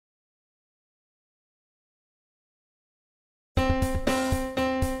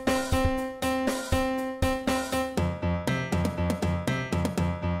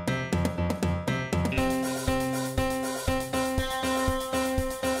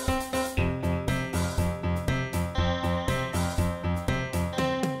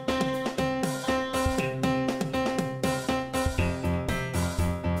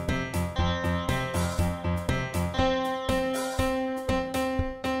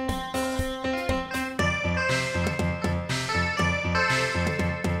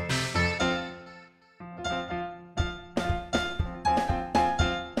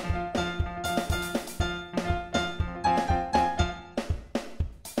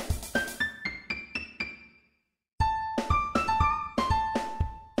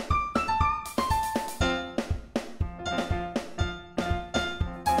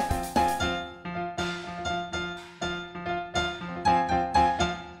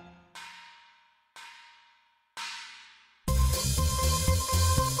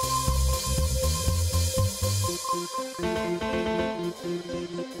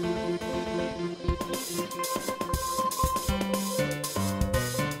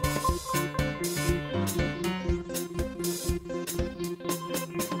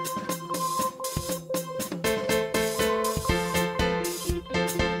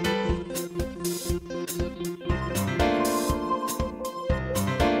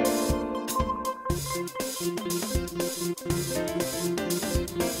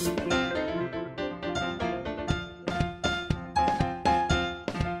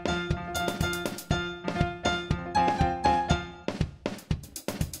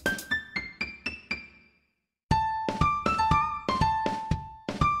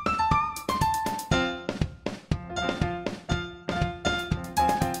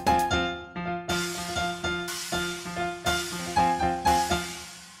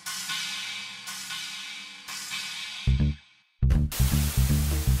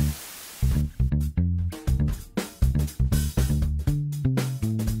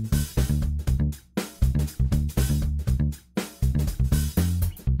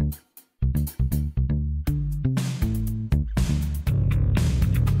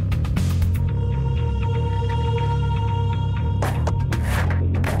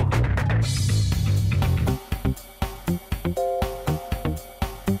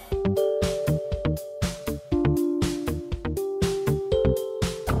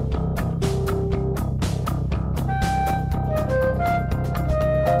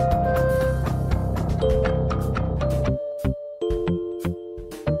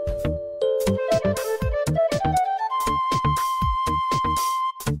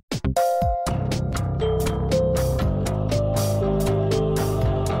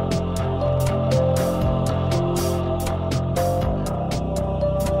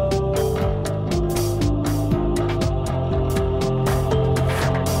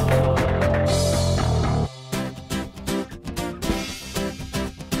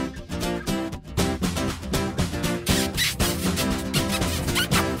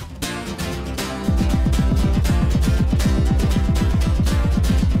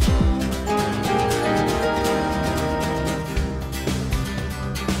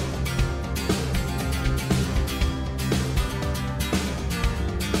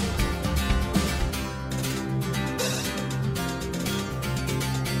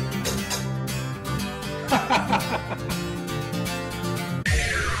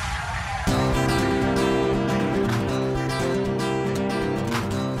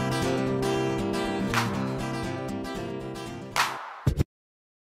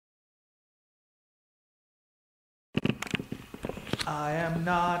I am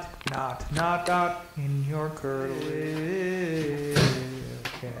not in your curtilage.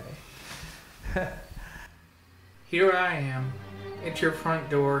 Okay. Here I am, at your front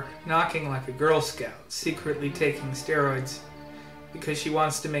door, knocking like a Girl Scout, secretly taking steroids because she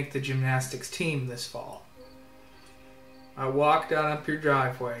wants to make the gymnastics team this fall. I walked on up your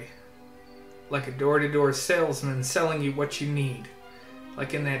driveway, like a door-to-door salesman selling you what you need,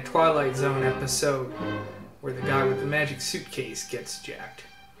 like in that Twilight Zone episode where the guy with the magic suitcase gets jacked.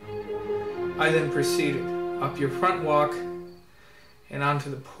 I then proceeded up your front walk and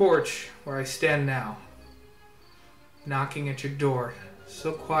onto the porch where I stand now, knocking at your door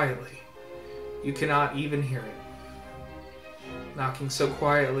so quietly you cannot even hear it. Knocking so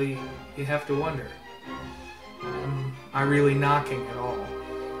quietly you have to wonder, am I really knocking at all?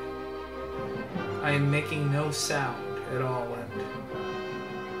 I am making no sound at all, and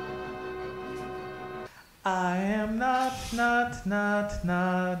I am not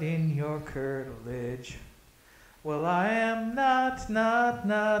in your curtilage. Well, I am not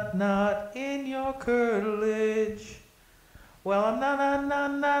in your curtilage. Well, I'm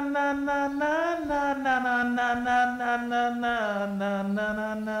not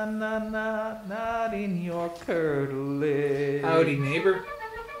in your curtilage. howdy, neighbor.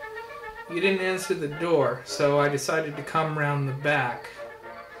 You didn't answer the door, so I decided to come round the back.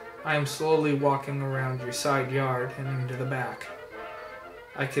 I am slowly walking around your side yard and into the back.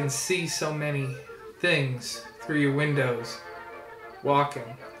 I can see so many things through your windows,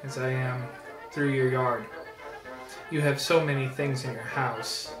 walking as I am through your yard. You have so many things in your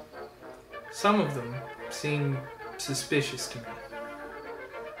house. Some of them seem suspicious to me.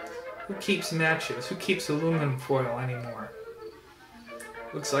 Who keeps matches? Who keeps aluminum foil anymore?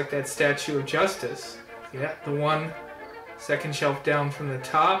 Looks like that Statue of Justice. Yeah, the one. Second shelf down from the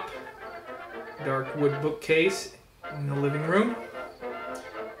top. Dark wood bookcase in the living room.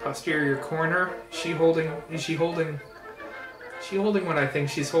 Posterior corner. Is she holding what I think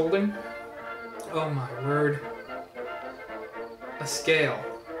she's holding? Oh my word. A scale.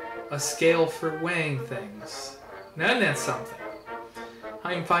 A scale for weighing things. Now that's something.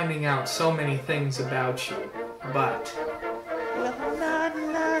 I'm finding out so many things about you, but Well,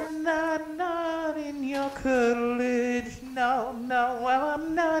 I'm not in your curtilage. No. Well,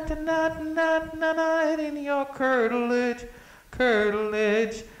 I'm not in your curtilage.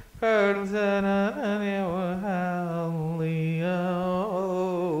 Curtilage. I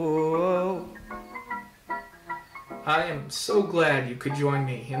am so glad you could join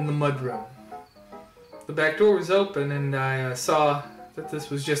me in the mudroom. The back door was open and I saw that this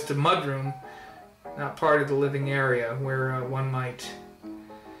was just a mudroom, not part of the living area where one might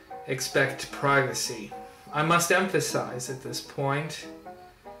expect privacy. I must emphasize at this point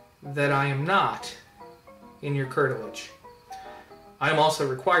that I am not in your curtilage. I am also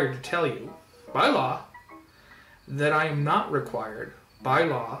required to tell you, by law, that I am not required, by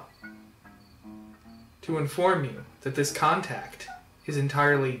law, to inform you that this contact is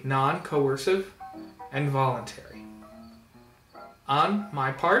entirely non-coercive and voluntary. On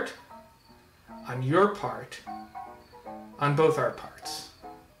my part, on your part, on both our parts.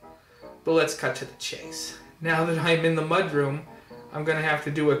 But let's cut to the chase. Now that I'm in the mudroom, I'm going to have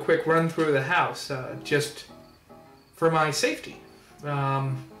to do a quick run through the house, just for my safety.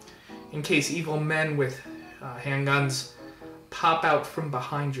 In case evil men with handguns pop out from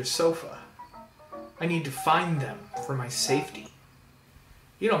behind your sofa. I need to find them for my safety.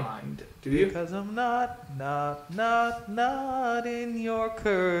 You don't mind, do you? Because I'm not in your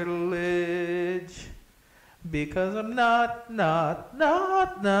curtilage. Because I'm not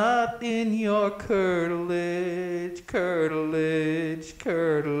in your curtilage.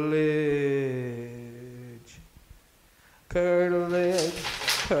 Curtilage.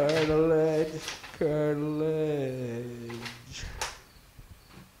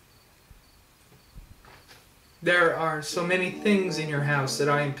 There are so many things in your house that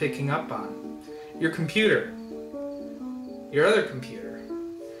I am picking up on. Your computer. Your other computer.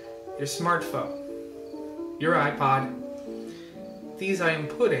 Your smartphone. Your iPod. These I am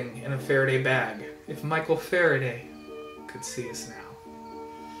putting in a Faraday bag. If Michael Faraday could see us now,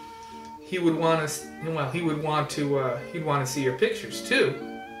 he'd want to see your pictures too.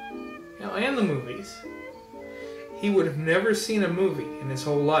 And the movies. He would have never seen a movie in his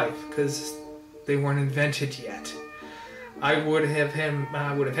whole life because they weren't invented yet. I would have had him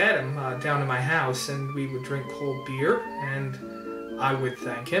down to my house, and we would drink cold beer, and I would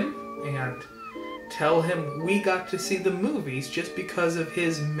thank him and tell him we got to see the movies just because of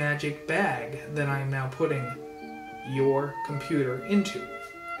his magic bag that I am now putting your computer into.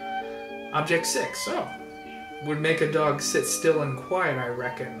 Object 6. Oh, would make a dog sit still and quiet, I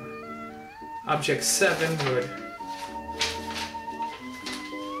reckon. Object 7 would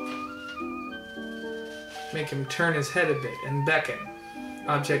make him turn his head a bit and beckon.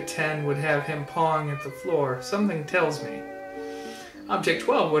 Object 10 would have him pawing at the floor. Something tells me. Object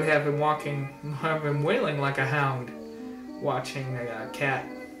 12 would have him wailing like a hound, watching a cat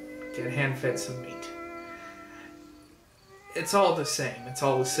get hand-fed some meat. It's all the same. It's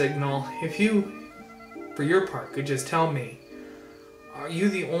all a signal. If you, for your part, could just tell me, are you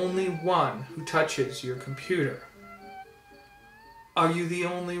the only one who touches your computer? Are you the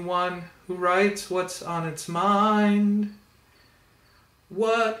only one who writes what's on its mind?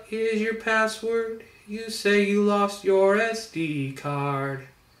 What is your password? You say you lost your SD card.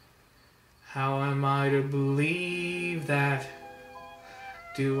 How am I to believe that?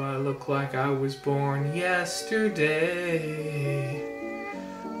 Do I look like I was born yesterday?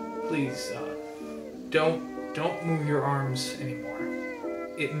 Please, don't move your arms anymore.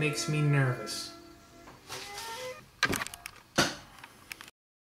 It makes me nervous.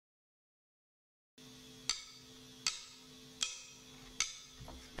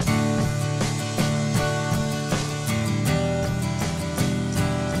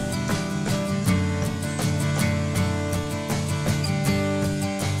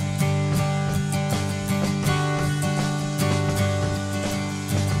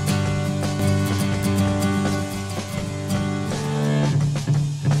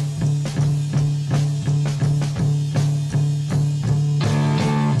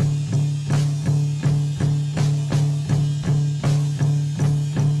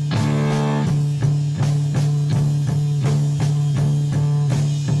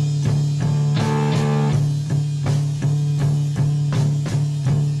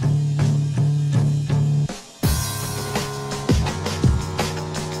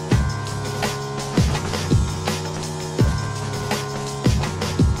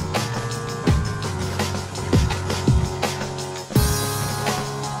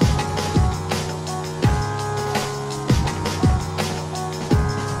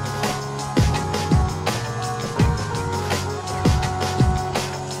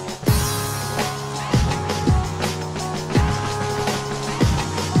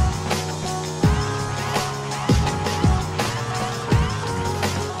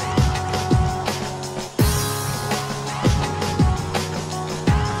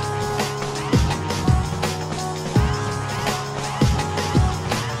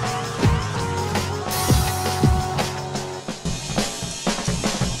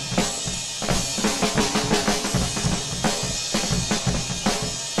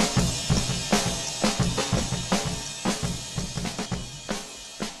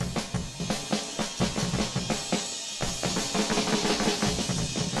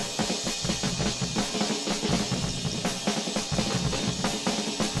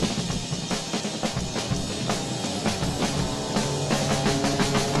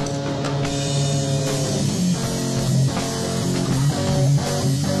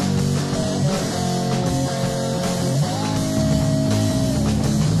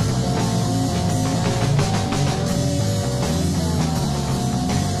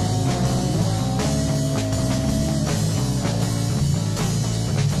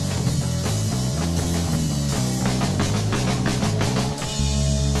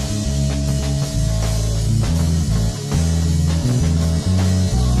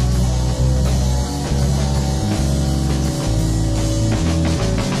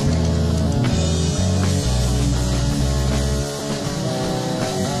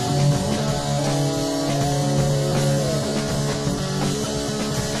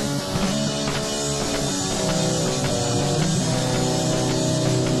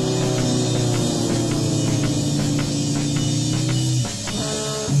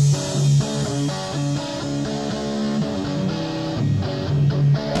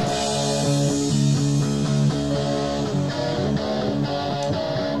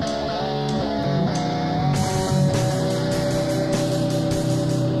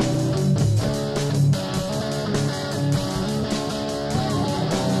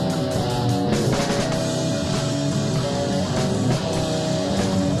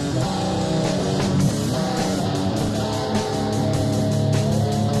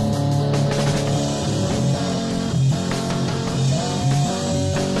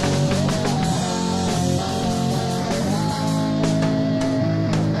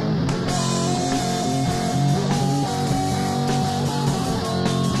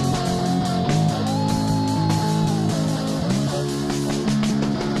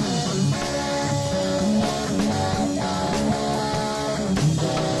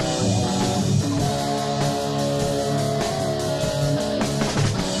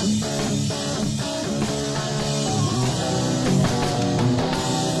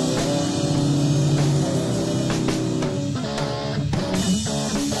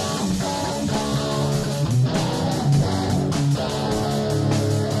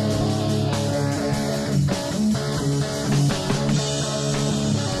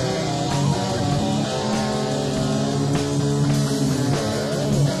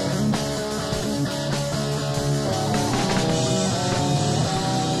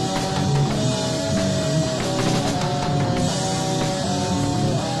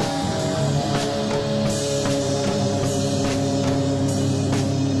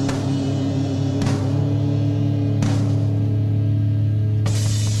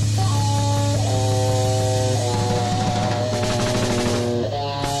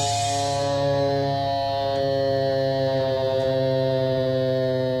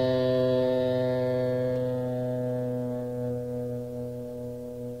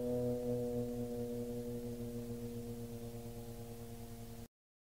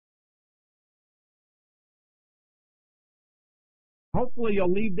 Hopefully you'll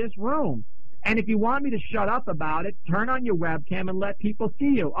leave this room. And if you want me to shut up about it, turn on your webcam and let people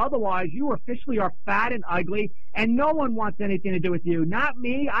see you. Otherwise, you officially are fat and ugly, and no one wants anything to do with you. Not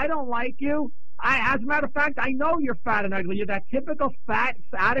me. I don't like you. As a matter of fact, I know you're fat and ugly. You're that typical fat,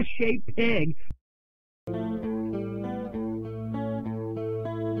 out-of-shape pig.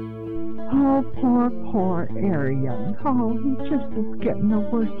 Oh, poor Arian. Oh, he just is getting the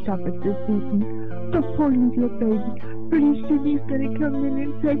worst of it this evening. The poor little baby. Pretty soon he's gonna come in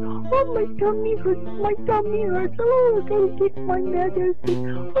and say, oh, my tummy hurts. Oh, I gotta take my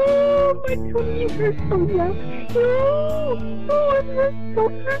medicine. Oh, my tummy hurts so loud. Oh, it hurts so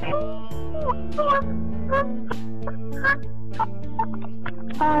bad.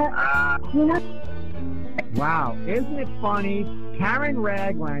 Wow, isn't it funny? Karen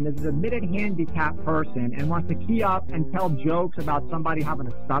Ragland is an admitted handicapped person and wants to key up and tell jokes about somebody having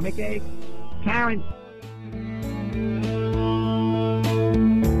a stomach ache. Karen...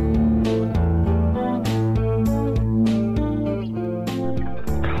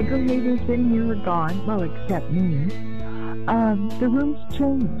 The ladies in here are gone, well, except me. The room's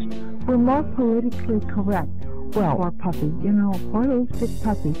changed. We're more politically correct. Well, poor puppy, you know, poor little sick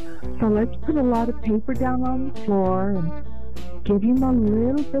puppy. So let's put a lot of paper down on the floor and give him a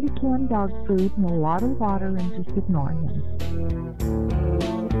little bit of canned dog food and a lot of water and just ignore him.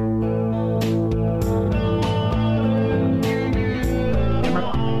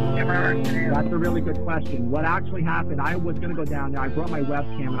 That's a really good question. What actually happened, I was going to go down there. I brought my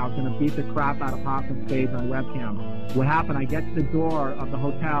webcam and I was going to beat the crap out of Pops and Spades on webcam. What happened, I get to the door of the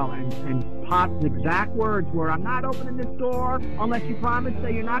hotel and Pop's exact words were, I'm not opening this door unless you promise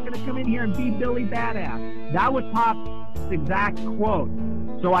that you're not going to come in here and be Billy Badass. That was Pop's exact quote.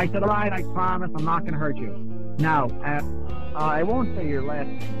 So I said, all right, I promise I'm not going to hurt you. Now, I won't say your last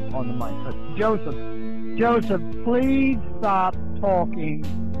name on the mic, but Joseph, please stop talking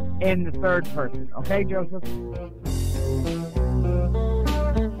in the third person. Okay, Joseph?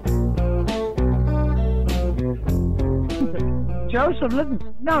 Joseph, listen.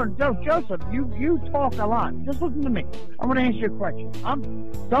 No, Joseph, you talk a lot. Just listen to me. I'm going to ask you a question.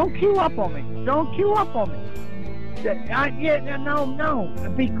 Don't queue up on me. Don't queue up on me. No,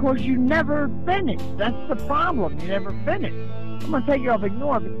 because you never finish. That's the problem. You never finish. I'm going to take you off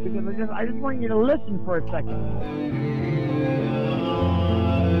ignore because I just want you to listen for a second.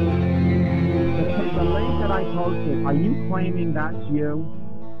 The link that I posted, are you claiming that's you?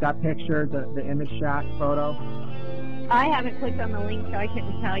 That picture, the image shot photo? I haven't clicked on the link, so I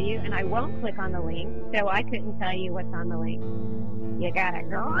couldn't tell you, and I won't click on the link, so I couldn't tell you what's on the link. You got a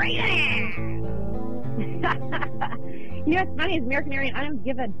great ass! You know what's funny is, American Aryan, I don't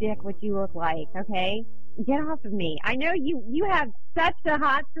give a dick what you look like, okay? Get off of me. I know you have such a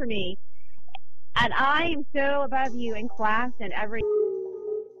hot for me, and I am so above you in class and every...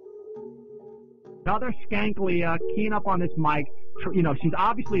 Another skankly keying up on this mic. You know, she's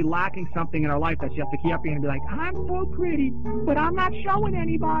obviously lacking something in her life that she has to key up in and be like, I'm so pretty, but I'm not showing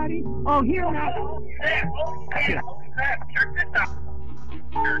anybody. Oh, here now.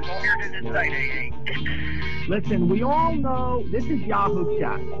 Listen, we all know this is Yahoo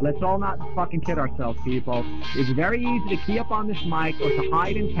chat. Let's all not fucking kid ourselves, people. It's very easy to key up on this mic or to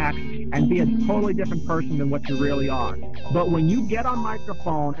hide in text and be a totally different person than what you really are. But when you get on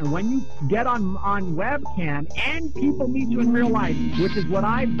microphone and when you get on webcam and people meet you in real life, which is what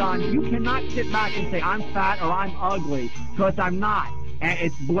I've done, you cannot sit back and say I'm fat or I'm ugly, because I'm not. And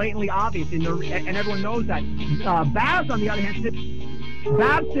it's blatantly obvious, and everyone knows that. Babs, on the other hand, sits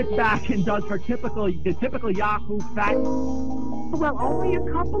back and does the typical Yahoo fat. Well, only a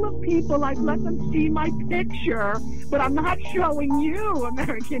couple of people, I'd let them see my picture, but I'm not showing you,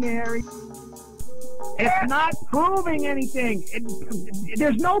 American Harry. It's not proving anything.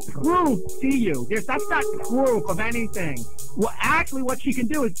 There's no proof, see you. That's not proof of anything. Well, actually, what she can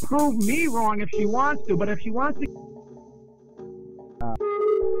do is prove me wrong if she wants to, but if she wants to...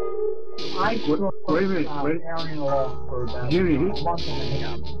 Wait a minute. Arian along for about a month and a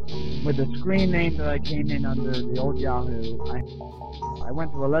half. With the screen name that I came in under the old Yahoo, I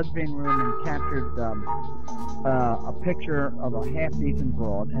went to a lesbian room and captured a picture of a half-decent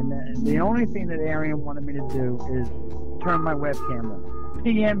broad, and the only thing that Arian wanted me to do is turn my webcam on.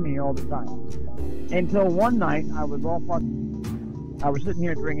 PM me all the time. Until one night, I was sitting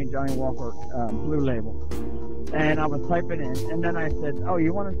here drinking Johnny Walker Blue Label. And I was typing in, and then I said, "Oh, do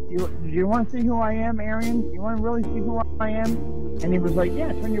you want to see who I am, Arian? You want to really see who I am?" And he was like,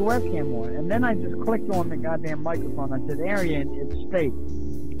 "Yeah, turn your webcam on." And then I just clicked on the goddamn microphone. I said, "Arian, it's Spade."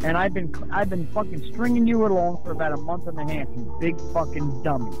 And I've been fucking stringing you along for about a month and a half, you big fucking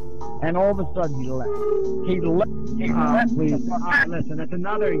dummy. And all of a sudden he left. He left. Please, listen, it's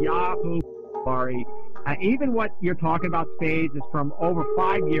another Yahoo story. Even what you're talking about, Spades, is from over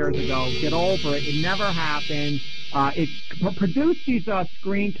 5 years ago. Get over it. It never happened. Produce these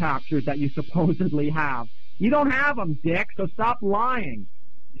screen captures that you supposedly have. You don't have them, Dick, so stop lying.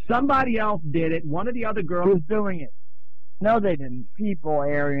 Somebody else did it. One of the other girls Who's doing it? No, they didn't. People,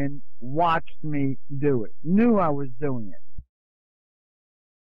 Arian, watched me do it. Knew I was doing it.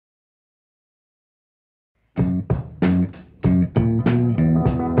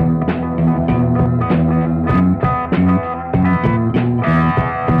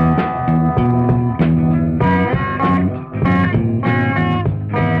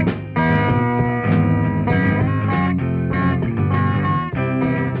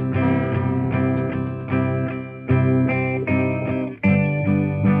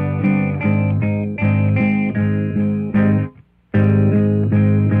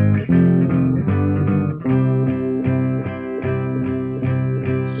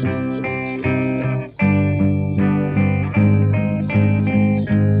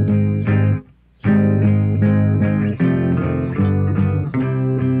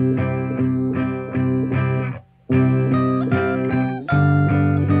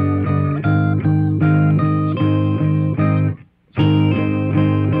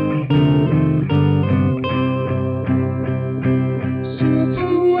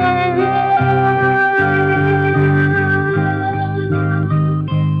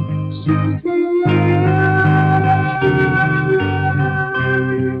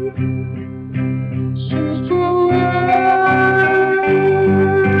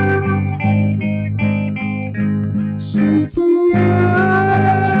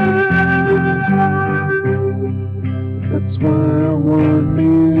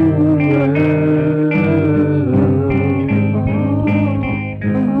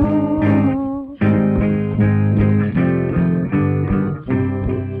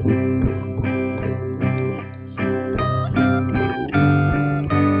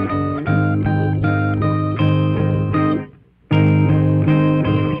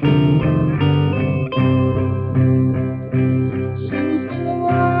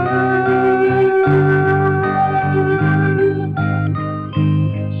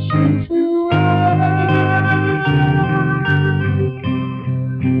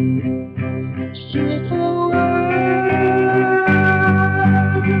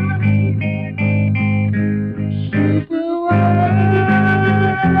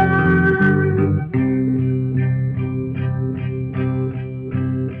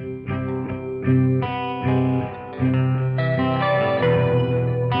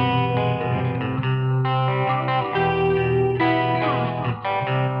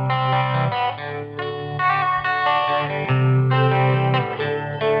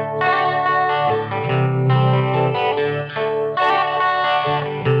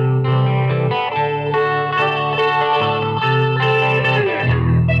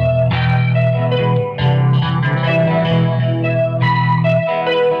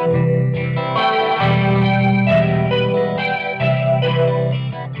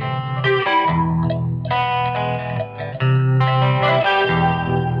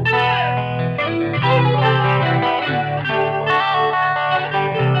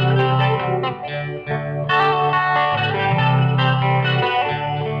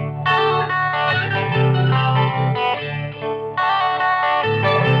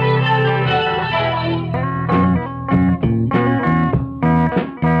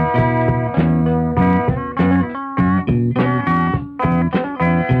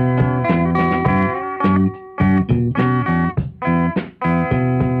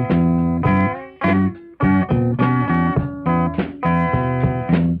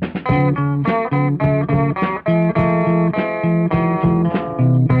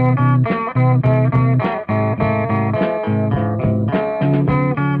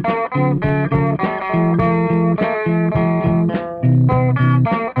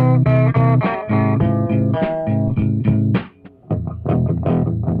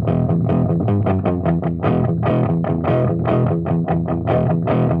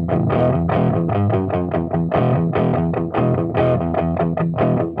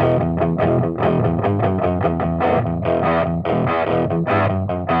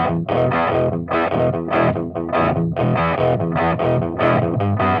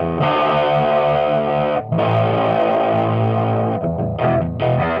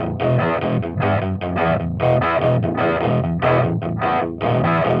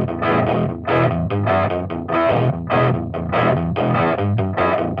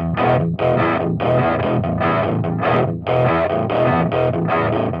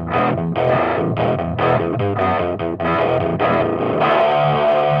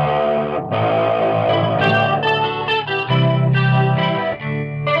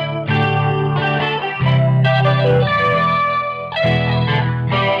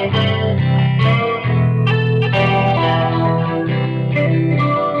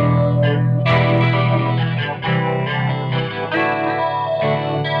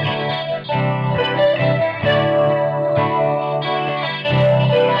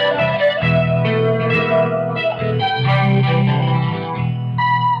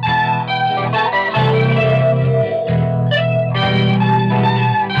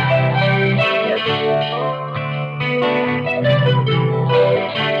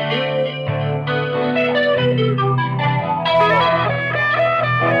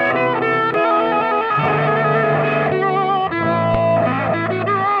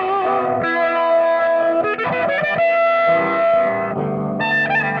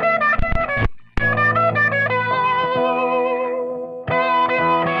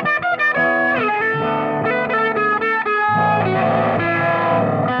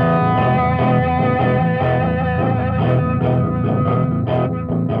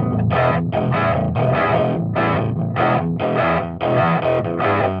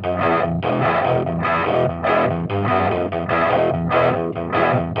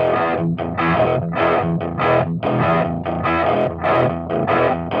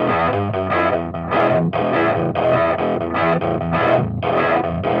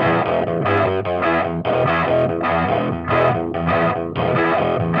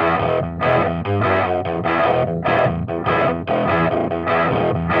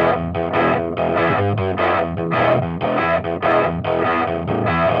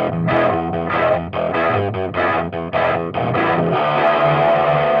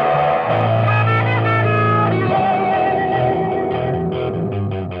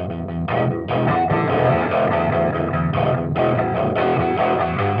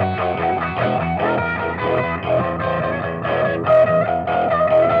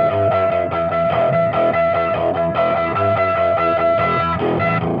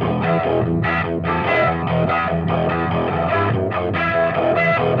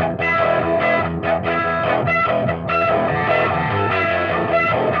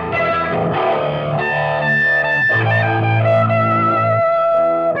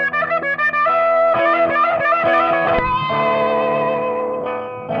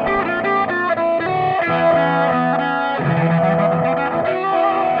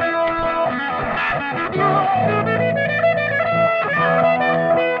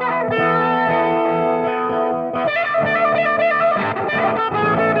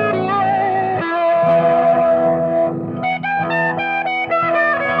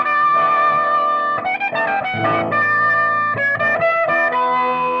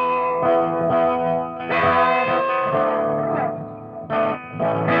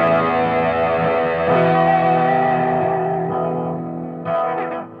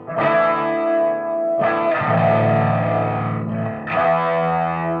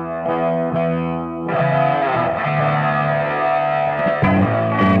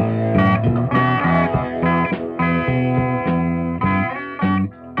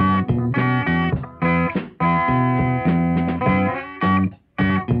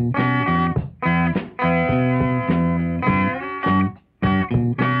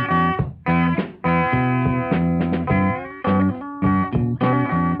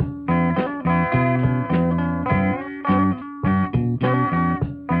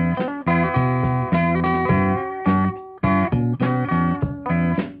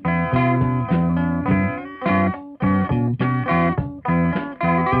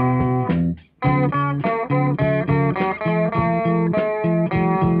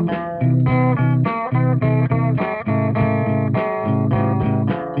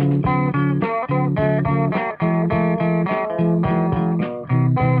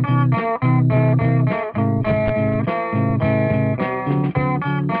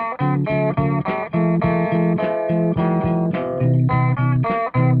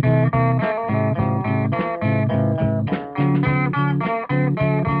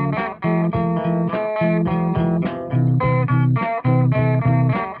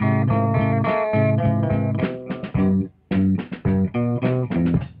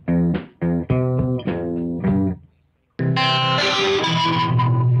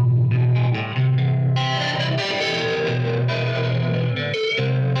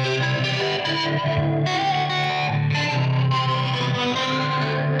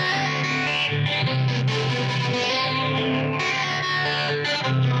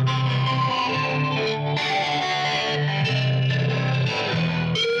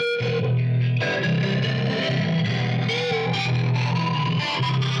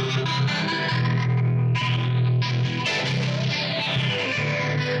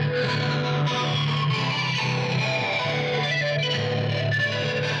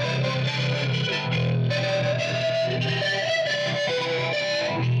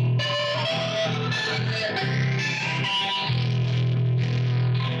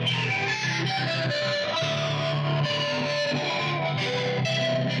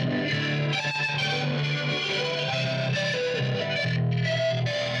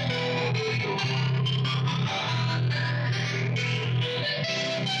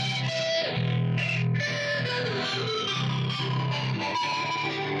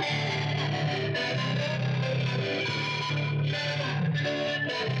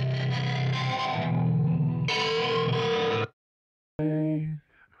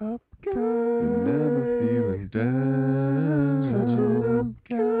 Up, you're never feeling down.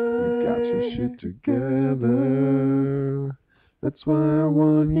 You got your shit together. That's why I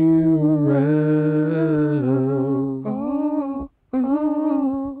want you around. Oh,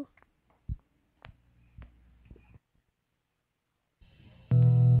 oh.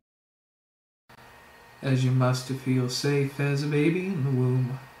 As you must to feel safe as a baby in the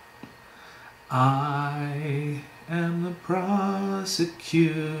womb. I am the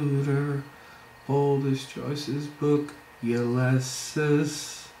prosecutor. Boldest Joyce's book,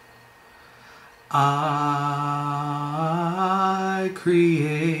 Ulysses. I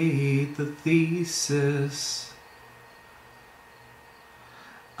create the thesis.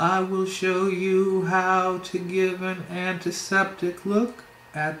 I will show you how to give an antiseptic look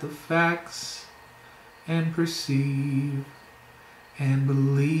at the facts and perceive and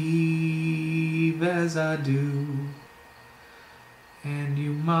believe as I do. And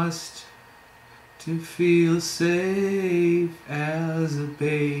you must to feel safe as a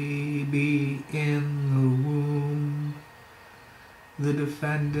baby in the womb. The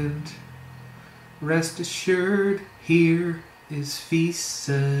defendant, rest assured, here is feces.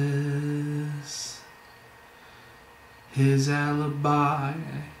 His alibi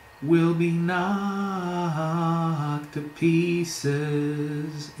will be knocked to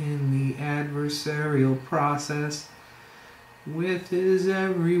pieces in the adversarial process. With his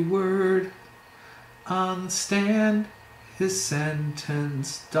every word on the stand, his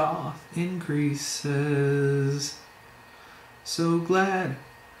sentence doth increases. So glad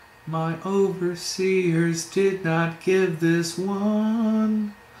my overseers did not give this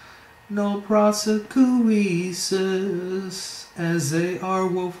one no prosecuesis, as they are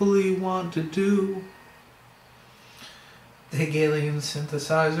woefully wont to do. The Hegelian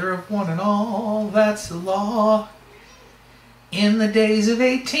synthesizer of one and all, that's the law. In the days of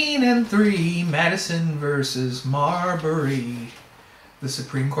 1803, Madison versus Marbury. The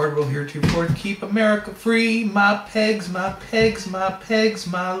Supreme Court will heretofore keep America free. My pegs, my pegs, my pegs,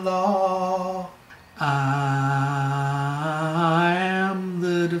 my law. I am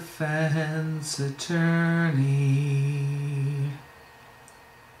the defense attorney.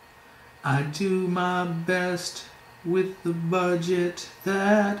 I do my best with the budget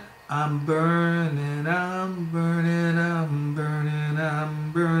that I'm burning, I'm burning, I'm burning,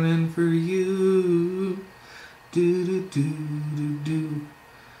 I'm burning for you. Do do do do do.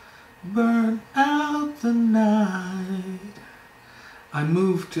 Burn out the night. I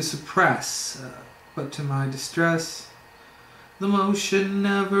move to suppress, but to my distress, the motion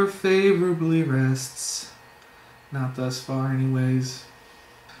never favorably rests. Not thus far anyways.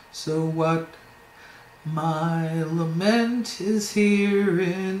 So what my lament is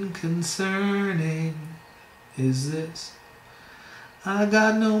herein concerning is this: I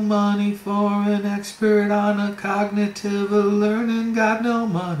got no money for an expert on a cognitive learning, got no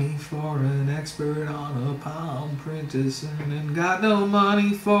money for an expert on a palm print discerning, got no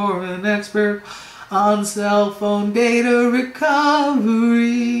money for an expert on cell phone data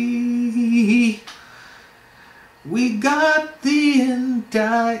recovery. We got the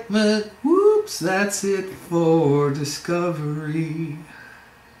indictment, whoops, that's it for discovery.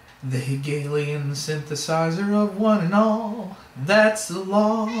 The Hegelian synthesizer of one and all, that's the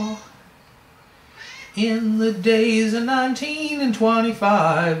law. In the days of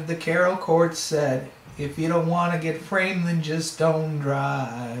 1925, the Carroll court said, if you don't want to get framed, then just don't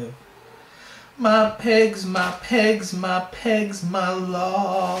drive. My pegs, my pegs, my pegs, my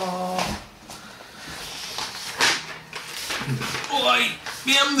law. I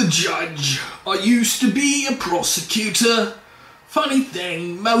am the judge. I used to be a prosecutor. Funny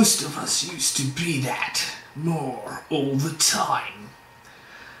thing, most of us used to be that. More all the time.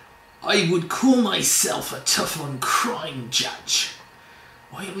 I would call myself a tough on crime judge.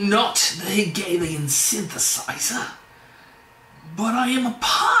 I am not the Hegelian synthesizer, but I am a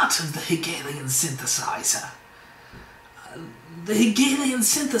part of the Hegelian synthesizer. The Hegelian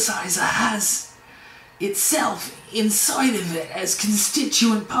synthesizer has itself inside of it as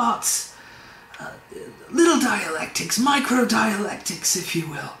constituent parts. Little dialectics, micro-dialectics, if you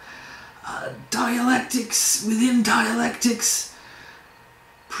will. Dialectics within dialectics,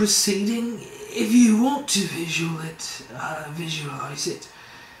 proceeding, if you want to visualize it,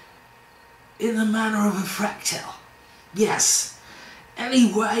 in the manner of a fractal. Yes.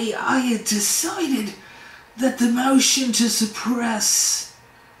 Anyway, I had decided that the motion to suppress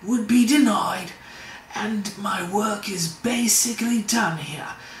would be denied, and my work is basically done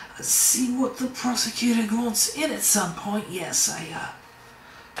here. See what the prosecutor wants in at some point. Yes,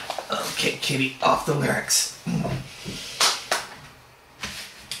 Okay, kitty, off the lyrics.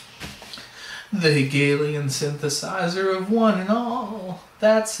 The Hegelian synthesizer of one and all,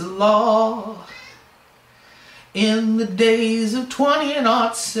 that's the law. In the days of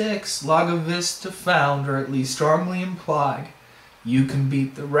 2006, Laga Vista found, or at least strongly implied, you can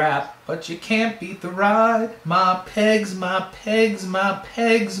beat the rap, but you can't beat the ride. My pegs, my pegs, my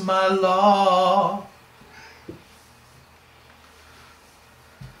pegs, my law.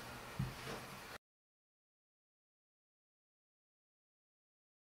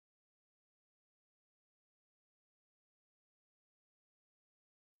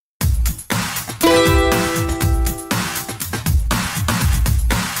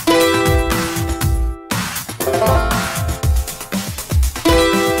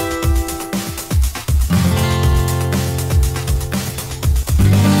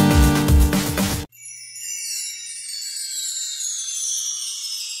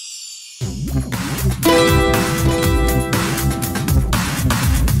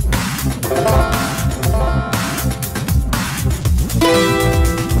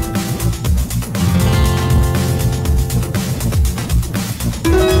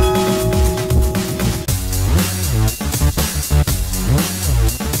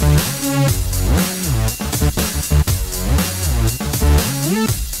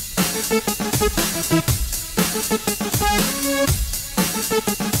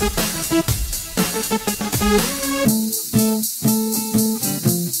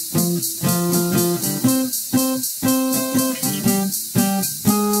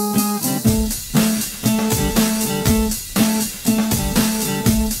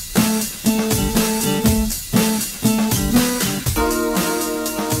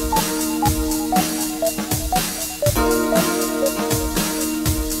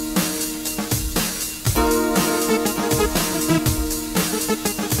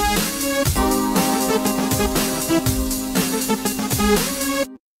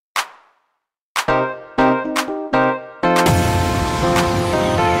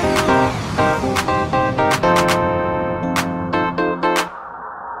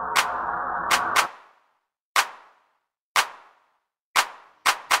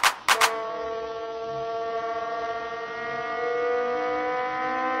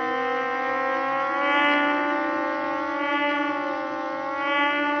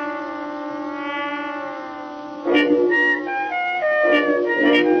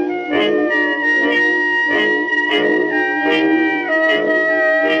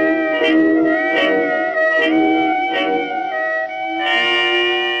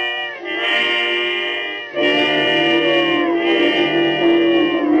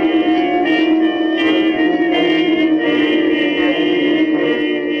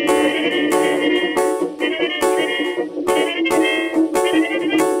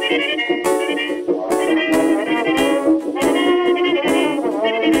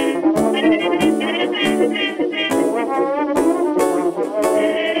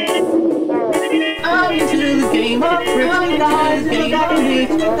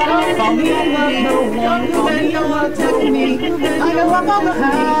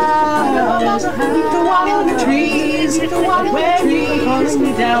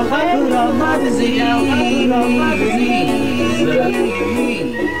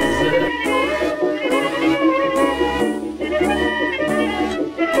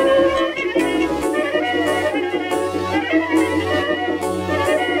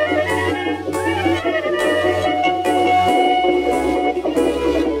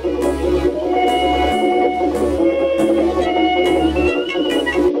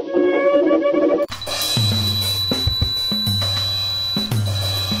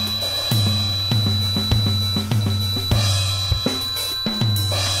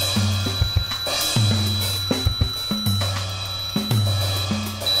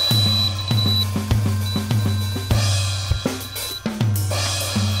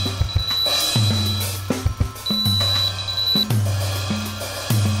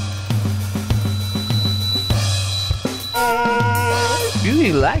 Do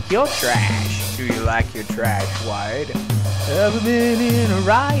you like your trash? Do you like your trash white? Ever been in a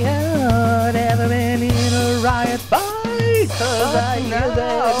riot? Ever been in a riot fight? 'Cause I hear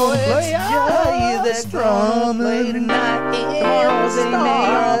that one play the drum late at night. Tomorrow they may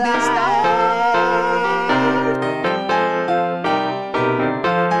all be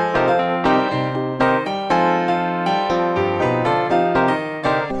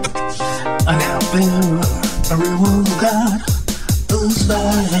I have been everyone got those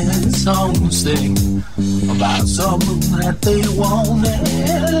sad songs to sing about something that they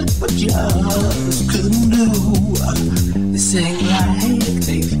wanted but just couldn't do. They sing like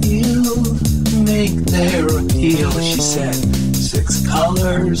they feel, make their appeal. She said 6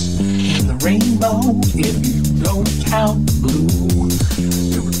 colors in the rainbow.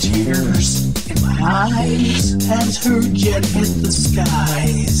 tears in my eyes as her jet hit the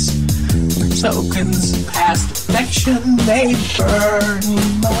skies. Tokens of past affection, they burn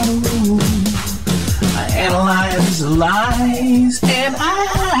my room. I analyze the lies and I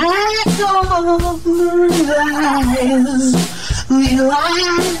don't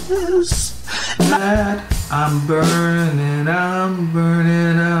realize that I'm burning, I'm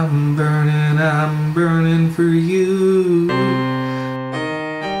burning, I'm burning, I'm burning for you.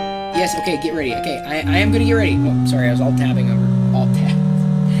 Yes, okay, get ready. Okay, I am gonna get ready. Oh, sorry, I was alt tabbing over. Alt tab.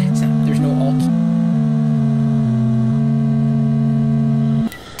 There's no alt.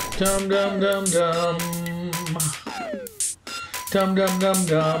 Dum dum dum dum. Dum dum dum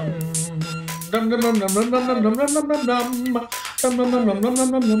dum. Dum dum dum dum dum dum dum dum dum dum dum. Dum dum dum dum dum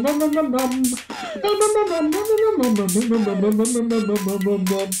dum dum dum dum dum dum.